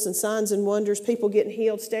miracles and signs and wonders, people getting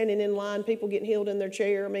healed, standing in line, people getting healed in their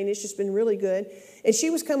chair. It's just been really good. And she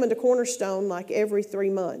was coming to Cornerstone every 3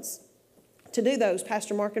 months to do those.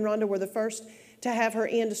 Pastor Mark and Rhonda were the first to have her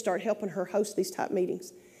in to start helping her host these type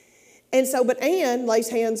meetings. And so, but Ann lays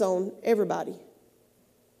hands on everybody.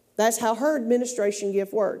 That's how her administration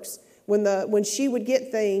gift works. When she would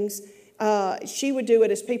get things, she would do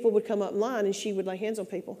it as people would come up in line, and she would lay hands on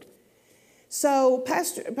people. So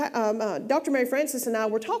Dr. Mary Frances and I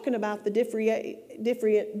were talking about the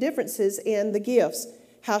differences in the gifts,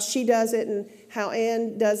 how she does it and how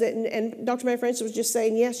Ann does it. And Dr. Mary Frances was just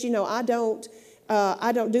saying, yes, I don't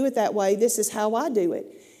do it that way. This is how I do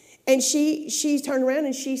it. And she turned around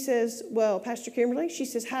and she says, well, Pastor Kimberly, she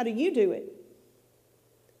says, how do you do it?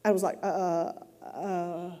 I was like, I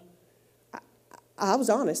was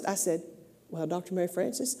honest. I said, well, Dr. Mary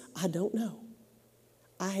Frances, I don't know.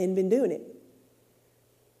 I hadn't been doing it.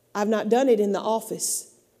 I've not done it in the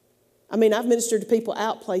office. I've ministered to people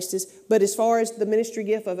out places, but as far as the ministry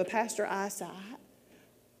gift of a pastor, I said,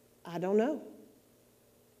 I don't know.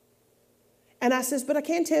 And I says, but I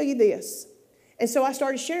can tell you this. And so I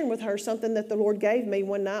started sharing with her something that the Lord gave me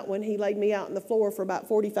one night when He laid me out on the floor for about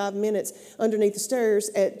 45 minutes underneath the stairs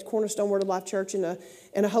at Cornerstone Word of Life Church in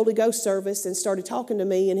a Holy Ghost service, and started talking to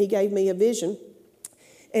me, and He gave me a vision.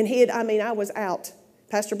 And I was out.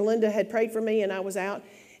 Pastor Belinda had prayed for me, and I was out.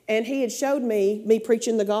 And He had showed me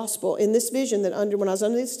preaching the gospel in this vision that when I was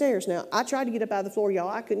under the stairs. Now, I tried to get up out of the floor, y'all.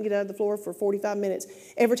 I couldn't get out of the floor for 45 minutes.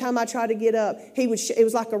 Every time I tried to get up, it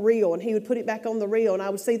was like a reel, and He would put it back on the reel, and I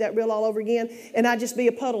would see that reel all over again, and I'd just be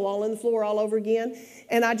a puddle all in the floor all over again.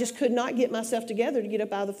 And I just could not get myself together to get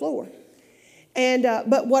up out of the floor. And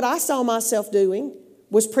but what I saw myself doing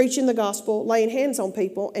was preaching the gospel, laying hands on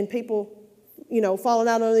people, and people, falling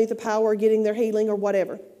out underneath the power, getting their healing or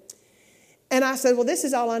whatever. And I said, well, this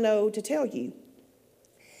is all I know to tell you.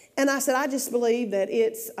 And I said, I just believe that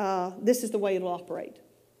this is the way it'll operate.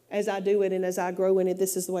 As I do it and as I grow in it,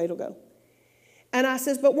 this is the way it'll go. And I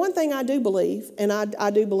says, but one thing I do believe, and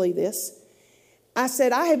I do believe this, I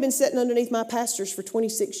said, I have been sitting underneath my pastors for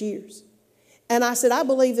 26 years. And I said, I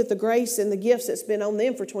believe that the grace and the gifts that's been on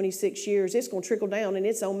them for 26 years, it's going to trickle down, and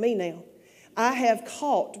it's on me now. I have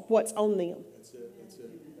caught what's on them.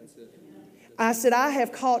 I said, I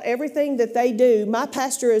have caught everything that they do. My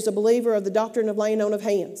pastor is a believer of the doctrine of laying on of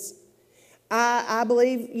hands. I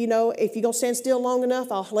believe, if you're going to stand still long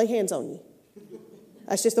enough, I'll lay hands on you.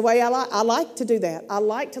 That's just the way I like to do that. I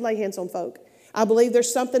like to lay hands on folk. I believe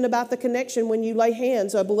there's something about the connection when you lay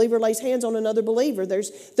hands. A believer lays hands on another believer.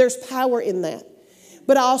 There's power in that.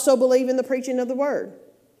 But I also believe in the preaching of the word.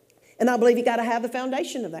 And I believe you got to have the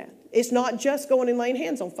foundation of that. It's not just going and laying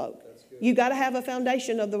hands on folk. You got to have a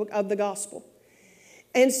foundation of the gospel.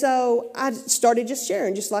 And so I started just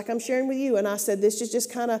sharing, just like I'm sharing with you. And I said, this is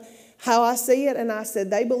just kind of how I see it. And I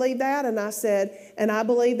said, they believe that. And I said, and I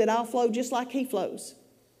believe that I'll flow just like He flows.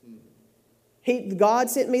 God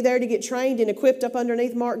sent me there to get trained and equipped up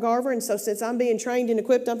underneath Mark Garver. And so since I'm being trained and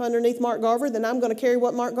equipped up underneath Mark Garver, then I'm going to carry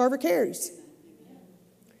what Mark Garver carries.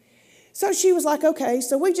 So she was like, okay.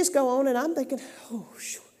 So we just go on. And I'm thinking,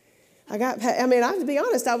 I have to be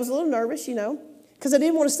honest, I was a little nervous, because I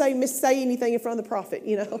didn't want to say anything in front of the prophet,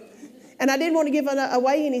 And I didn't want to give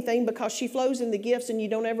away anything because she flows in the gifts, and you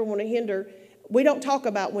don't ever want to hinder. We don't talk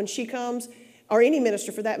about when she comes, or any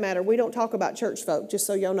minister for that matter, we don't talk about church folk, just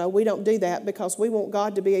so y'all know. We don't do that because we want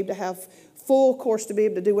God to be able to have full course to be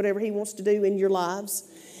able to do whatever He wants to do in your lives.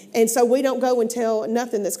 And so we don't go and tell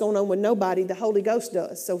nothing that's going on with nobody. The Holy Ghost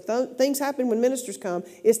does. So things happen when ministers come.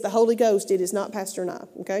 It's the Holy Ghost. It is not Pastor and I,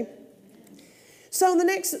 okay? So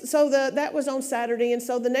that was on Saturday, and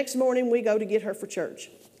so the next morning we go to get her for church.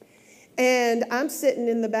 And I'm sitting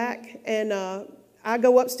in the back, and I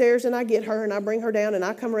go upstairs and I get her, and I bring her down, and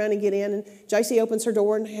I come around and get in, and JC opens her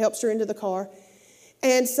door and helps her into the car.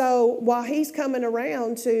 And so while he's coming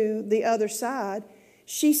around to the other side,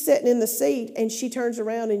 she's sitting in the seat, and she turns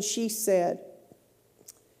around and she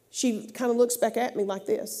kind of looks back at me like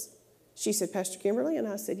this. She said, Pastor Kimberly? And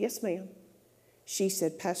I said, yes, ma'am. She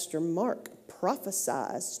said, Pastor Mark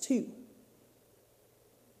prophesies too.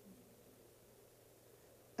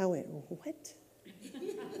 I went, what?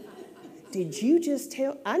 Did you just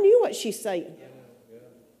tell? I knew what she's saying.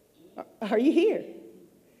 Are you here?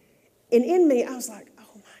 And in me, I was like,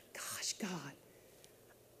 oh my gosh, God,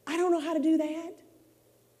 I don't know how to do that.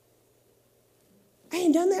 I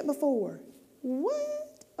ain't done that before.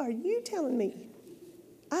 What are you telling me?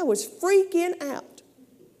 I was freaking out.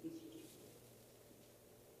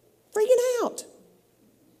 Freaking out.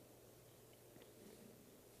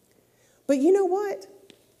 But you know what?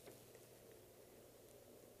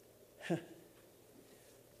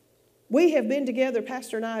 We have been together,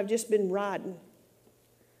 Pastor and I have just been riding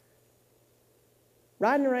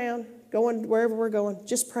around, going wherever we're going,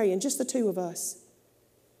 just praying, just the two of us.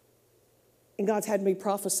 And God's had me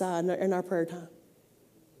prophesy in our prayer time.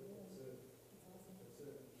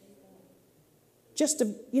 Just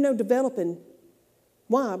to, developing.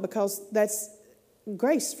 Why? Because that's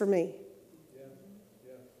grace for me.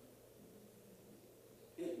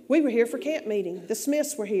 We were here for camp meeting. The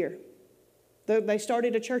Smiths were here. They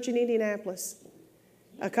started a church in Indianapolis.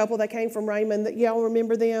 A couple that came from Raymond. Y'all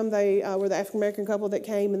remember them? They were the African-American couple that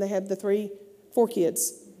came, and they had 4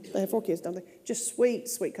 kids. They have 4 kids, don't they? Just sweet,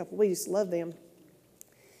 sweet couple. We just love them.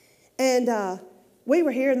 And we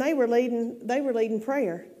were here, and they were leading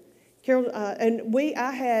prayer. Carol,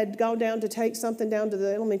 I had gone down to take something down to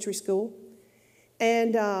the elementary school,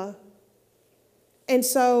 and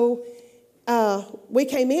so we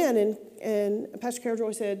came in, and Pastor Carol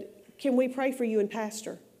Joy said, "Can we pray for you and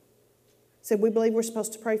Pastor?" Said, "We believe we're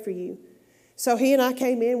supposed to pray for you." So he and I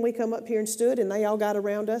came in. We come up here and stood, and they all got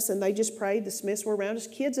around us, and they just prayed. The Smiths were around us,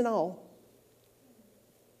 kids and all.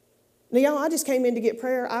 Now, y'all, I just came in to get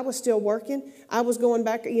prayer. I was still working. I was going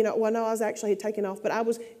back, no, I was actually had taken off, but I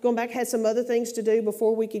was going back, had some other things to do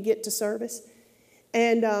before we could get to service.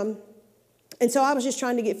 And so I was just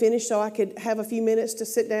trying to get finished so I could have a few minutes to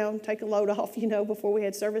sit down, take a load off, before we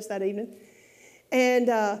had service that evening. And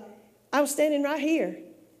I was standing right here,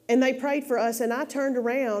 and they prayed for us, and I turned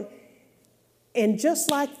around, and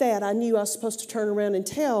just like that, I knew I was supposed to turn around and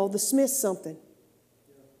tell the Smiths something.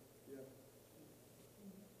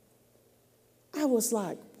 I was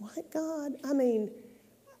like, what, God? I mean,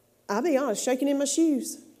 I'll be honest, shaking in my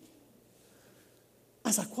shoes. I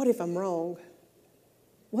was like, what if I'm wrong?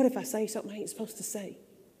 What if I say something I ain't supposed to say?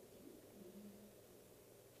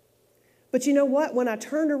 But you know what? When I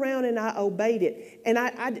turned around and I obeyed it, and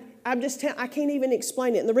I can't even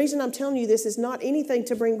explain it. And the reason I'm telling you this is not anything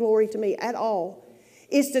to bring glory to me at all.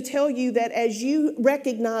 Is to tell you that as you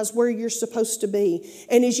recognize where you're supposed to be,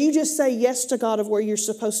 and as you just say yes to God of where you're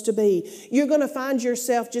supposed to be, you're going to find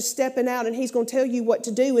yourself just stepping out, and He's going to tell you what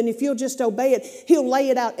to do. And if you'll just obey it, He'll lay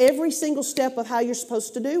it out every single step of how you're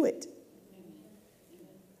supposed to do it.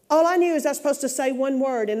 All I knew is I was supposed to say one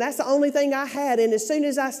word, and that's the only thing I had. And as soon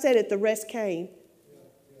as I said it, the rest came.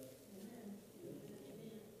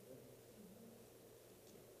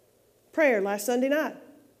 Prayer last Sunday night.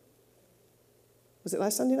 Was it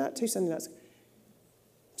last Sunday night? 2 Sunday nights.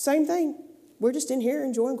 Same thing. We're just in here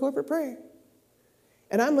enjoying corporate prayer.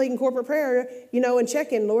 And I'm leading corporate prayer, and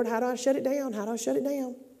checking, Lord, how do I shut it down? How do I shut it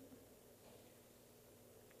down?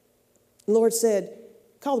 The Lord said,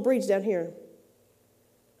 call the breeds down here.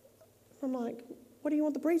 I'm like, what do you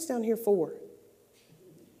want the breeds down here for?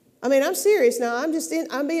 I mean, I'm serious now.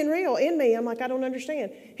 I'm being real in me. I'm like, I don't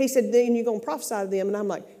understand. He said, then you're going to prophesy to them. And I'm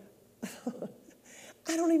like,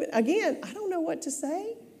 I don't know what to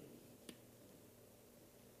say.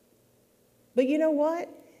 But you know what?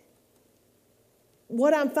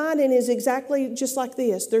 What I'm finding is exactly just like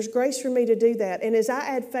this. There's grace for me to do that. And as I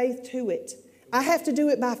add faith to it, I have to do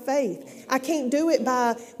it by faith. I can't do it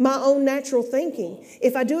by my own natural thinking.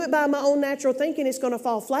 If I do it by my own natural thinking, it's going to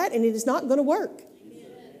fall flat and it is not going to work.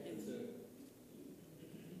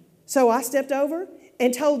 So I stepped over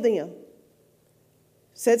and told them.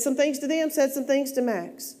 Said some things to them, said some things to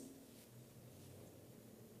Max.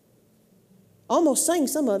 Almost sang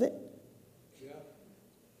some of it. Yeah.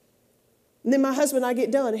 And then my husband and I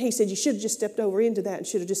get done, and he said, you should have just stepped over into that and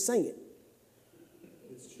should have just sang it.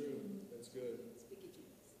 It's true. That's good.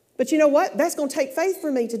 But you know what? That's going to take faith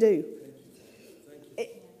for me to do. Thank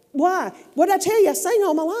you. Why? What did I tell you? I sang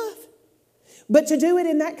all my life. But to do it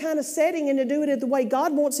in that kind of setting and to do it the way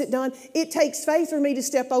God wants it done, it takes faith for me to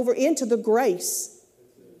step over into the grace.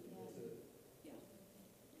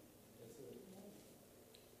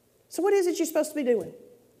 So what is it you're supposed to be doing?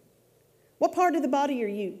 What part of the body are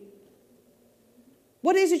you?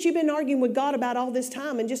 What is it you've been arguing with God about all this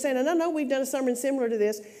time and just saying, and I know we've done a sermon similar to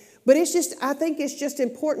this, but I think it's just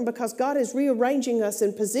important because God is rearranging us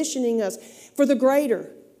and positioning us for the greater.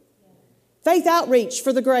 Faith outreach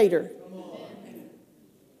for the greater.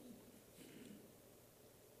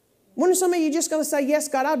 When are some of you just going to say, yes,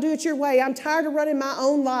 God, I'll do it your way. I'm tired of running my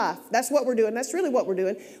own life. That's what we're doing. That's really what we're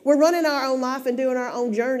doing. We're running our own life and doing our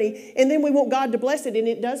own journey, and then we want God to bless it, and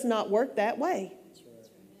it does not work that way.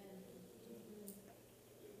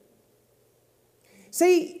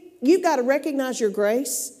 See, you've got to recognize your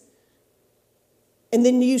grace and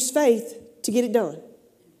then use faith to get it done.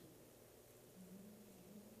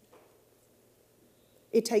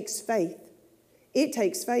 It takes faith. It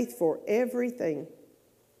takes faith for everything.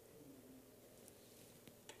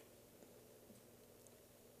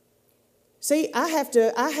 See, I have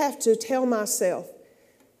to tell myself.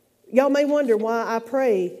 Y'all may wonder why I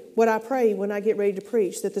pray what I pray when I get ready to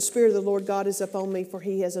preach, that the Spirit of the Lord God is upon me, for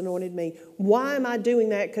He has anointed me. Why am I doing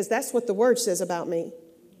that? Because that's what the Word says about me.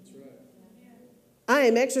 That's right. I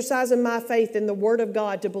am exercising my faith in the Word of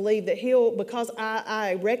God to believe that because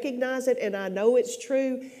I recognize it and I know it's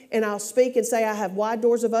true, and I'll speak and say I have wide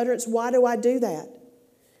doors of utterance. Why do I do that?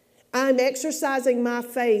 I'm exercising my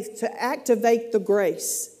faith to activate the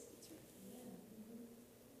grace.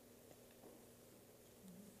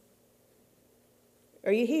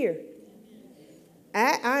 Are you here?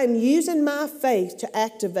 I'm using my faith to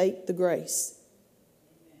activate the grace.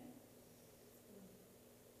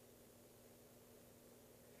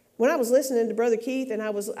 When I was listening to Brother Keith, and I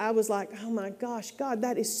was like, oh my gosh, God,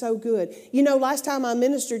 that is so good. Last time I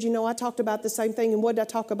ministered, I talked about the same thing. And what did I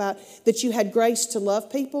talk about? That you had grace to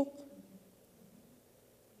love people.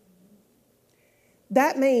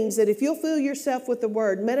 That means that if you'll fill yourself with the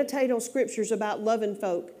Word, meditate on scriptures about loving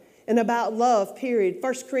folk, and about love, period.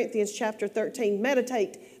 1 Corinthians chapter 13.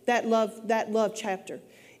 Meditate that love chapter.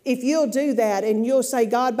 If you'll do that and you'll say,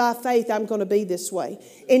 God, by faith, I'm going to be this way.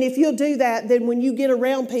 And if you'll do that, then when you get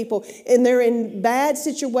around people and they're in bad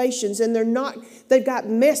situations and they've got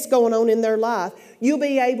mess going on in their life, you'll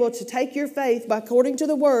be able to take your faith according to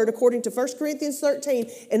the Word, according to 1 Corinthians 13,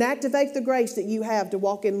 and activate the grace that you have to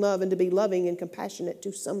walk in love and to be loving and compassionate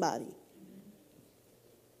to somebody.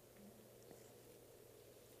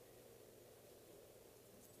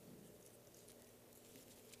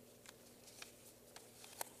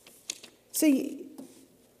 See,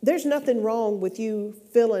 there's nothing wrong with you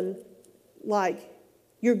feeling like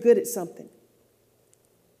you're good at something.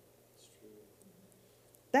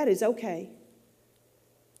 That is okay.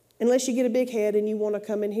 Unless you get a big head and you want to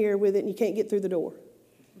come in here with it and you can't get through the door.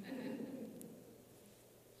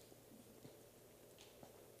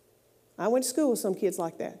 I went to school with some kids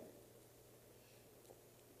like that.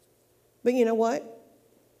 But you know what?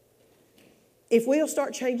 If we'll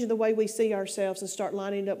start changing the way we see ourselves and start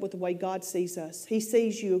lining it up with the way God sees us, He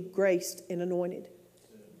sees you graced and anointed.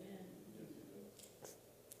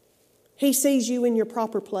 He sees you in your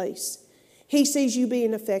proper place. He sees you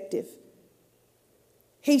being effective.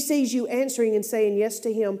 He sees you answering and saying yes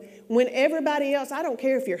to Him. When everybody else, I don't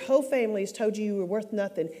care if your whole family has told you you were worth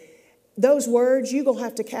nothing, those words, you're going to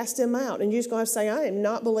have to cast them out. And you're just going to have to say, I am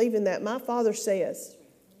not believing that. My Father says.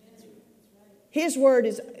 His word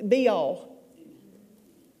is be all.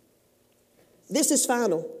 This is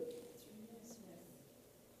final.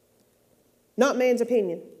 Not man's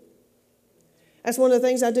opinion. That's one of the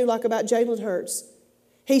things I do like about Jalen Hurts.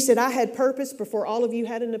 He said, I had purpose before all of you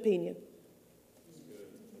had an opinion. That's good.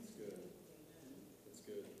 That's good. That's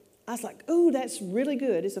good. I was like, ooh, that's really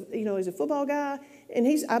good. He's a football guy, and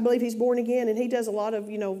I believe he's born again, and he does a lot of,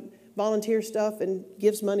 volunteer stuff and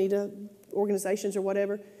gives money to organizations or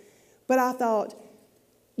whatever. But I thought,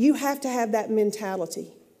 you have to have that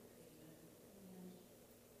mentality.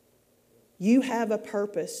 You have a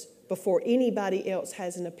purpose before anybody else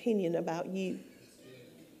has an opinion about you.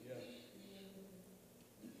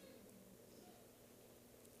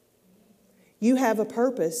 You have a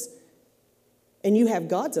purpose, and you have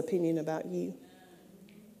God's opinion about you.